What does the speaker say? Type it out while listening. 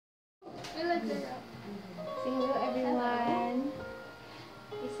Say hello, everyone.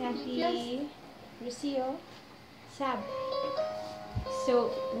 It's Santi, Lucio, Sab.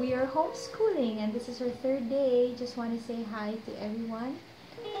 So we are homeschooling, and this is our third day. Just want to say hi to everyone.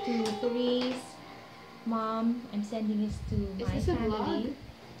 To Therese, Mom. I'm sending this to my family.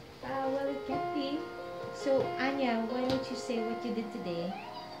 Well, it can be. So Anya, why don't you say what you did today?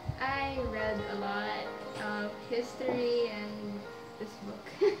 I read a lot of history and this book.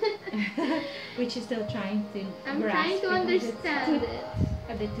 Which you're still trying to I'm grasp trying to understand it.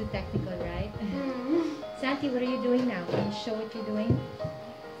 A bit too technical, right? Mm. Santi, what are you doing now? Can you show what you're doing?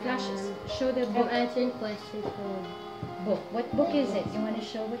 Flash, show the book. I'm answering questions from Book. What book is it? You want to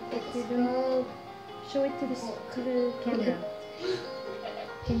show what you're doing? Show it to the camera.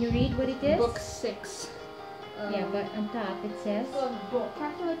 Can you read what it is? Book 6. Yeah, but on top it says.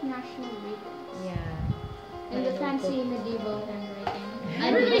 Catholic National Readings. Yeah. in the fancy medieval handwriting.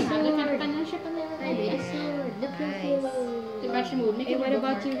 I don't really have the companionship on there. I read a sword. Look at the movie. Hey, what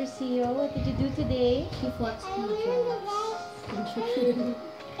about you, Lucio? What did you do today? He fought I read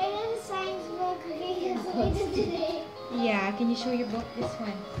a science book. Okay, that's what I did today. Yeah, can you show your book? This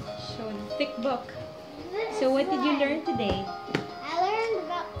one. Show the thick book. This So what did you one. learn today? I learned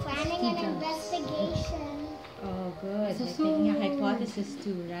about planning and investigation. Oh, good. Like making a hypothesis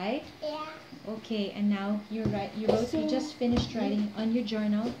too, right? Yeah. Okay, and now you just finished writing on your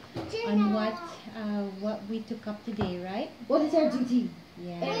journal on what we took up today, right? What is our duty?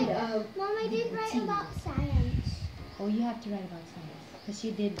 Yeah. And Mom, I did write about science. Oh, you have to write about science because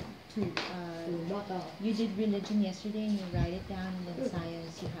you did too. You did religion yesterday, and you write it down, and then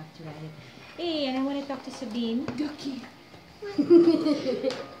science you have to write it. Hey, and I want to talk to Sabine. Ducky.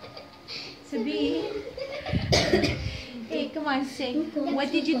 Sabine. Hey, come on, sing.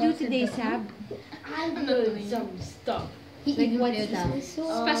 What did you do today, Sab? I learned some stuff. Like what stuff?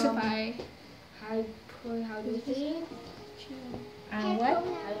 Specify. How do you say it? What?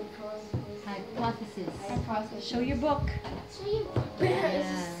 Hypothesis. Show your book.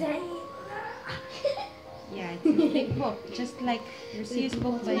 Yeah, it's a thick book, just like Lucy's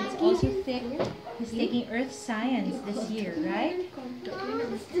book, but it's also thick. He's taking Earth Science this year, right?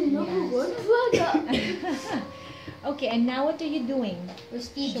 Okay, and now what are you doing?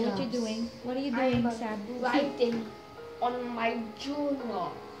 Show what you're doing. What are you doing, Sab? Writing on my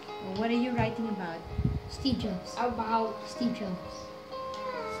journal. What are you writing about? Steve Jobs. About Steve Jobs.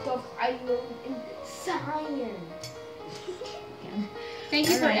 Stuff I learned in science. Thank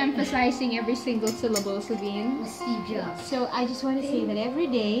you for emphasizing every single syllable, Sabine. Steve Jobs. So I just want to say that every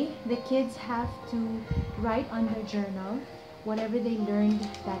day the kids have to write on their journal whatever they learned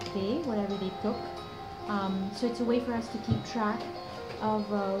that day, whatever they took. So it's a way for us to keep track of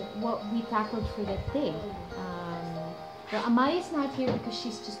what we tackled for that day. Well, Amaya's not here because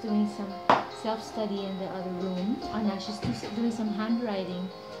she's just doing some self-study in the other room. Oh, no, she's doing some handwriting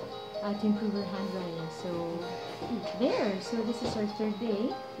to improve her handwriting. So there. So this is our third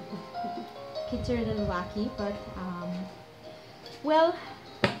day. Kids are a little wacky, but well,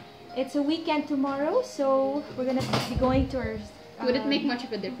 it's a weekend tomorrow, so we're gonna be going to our. Would it make much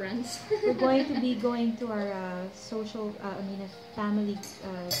of a difference? We're going to be going to our family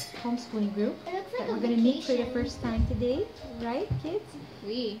homeschooling group that we're going to meet for the first time today, right, kids?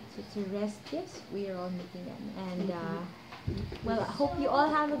 We. So to rest, yes, we are all meeting them. And, well, I hope you all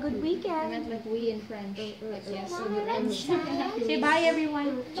have a good I weekend. meant like we in French. Yes. Say bye,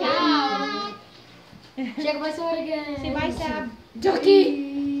 everyone. Ciao. Check my sword again. Say bye, Sab.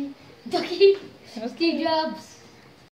 Ducky. Steve Jobs.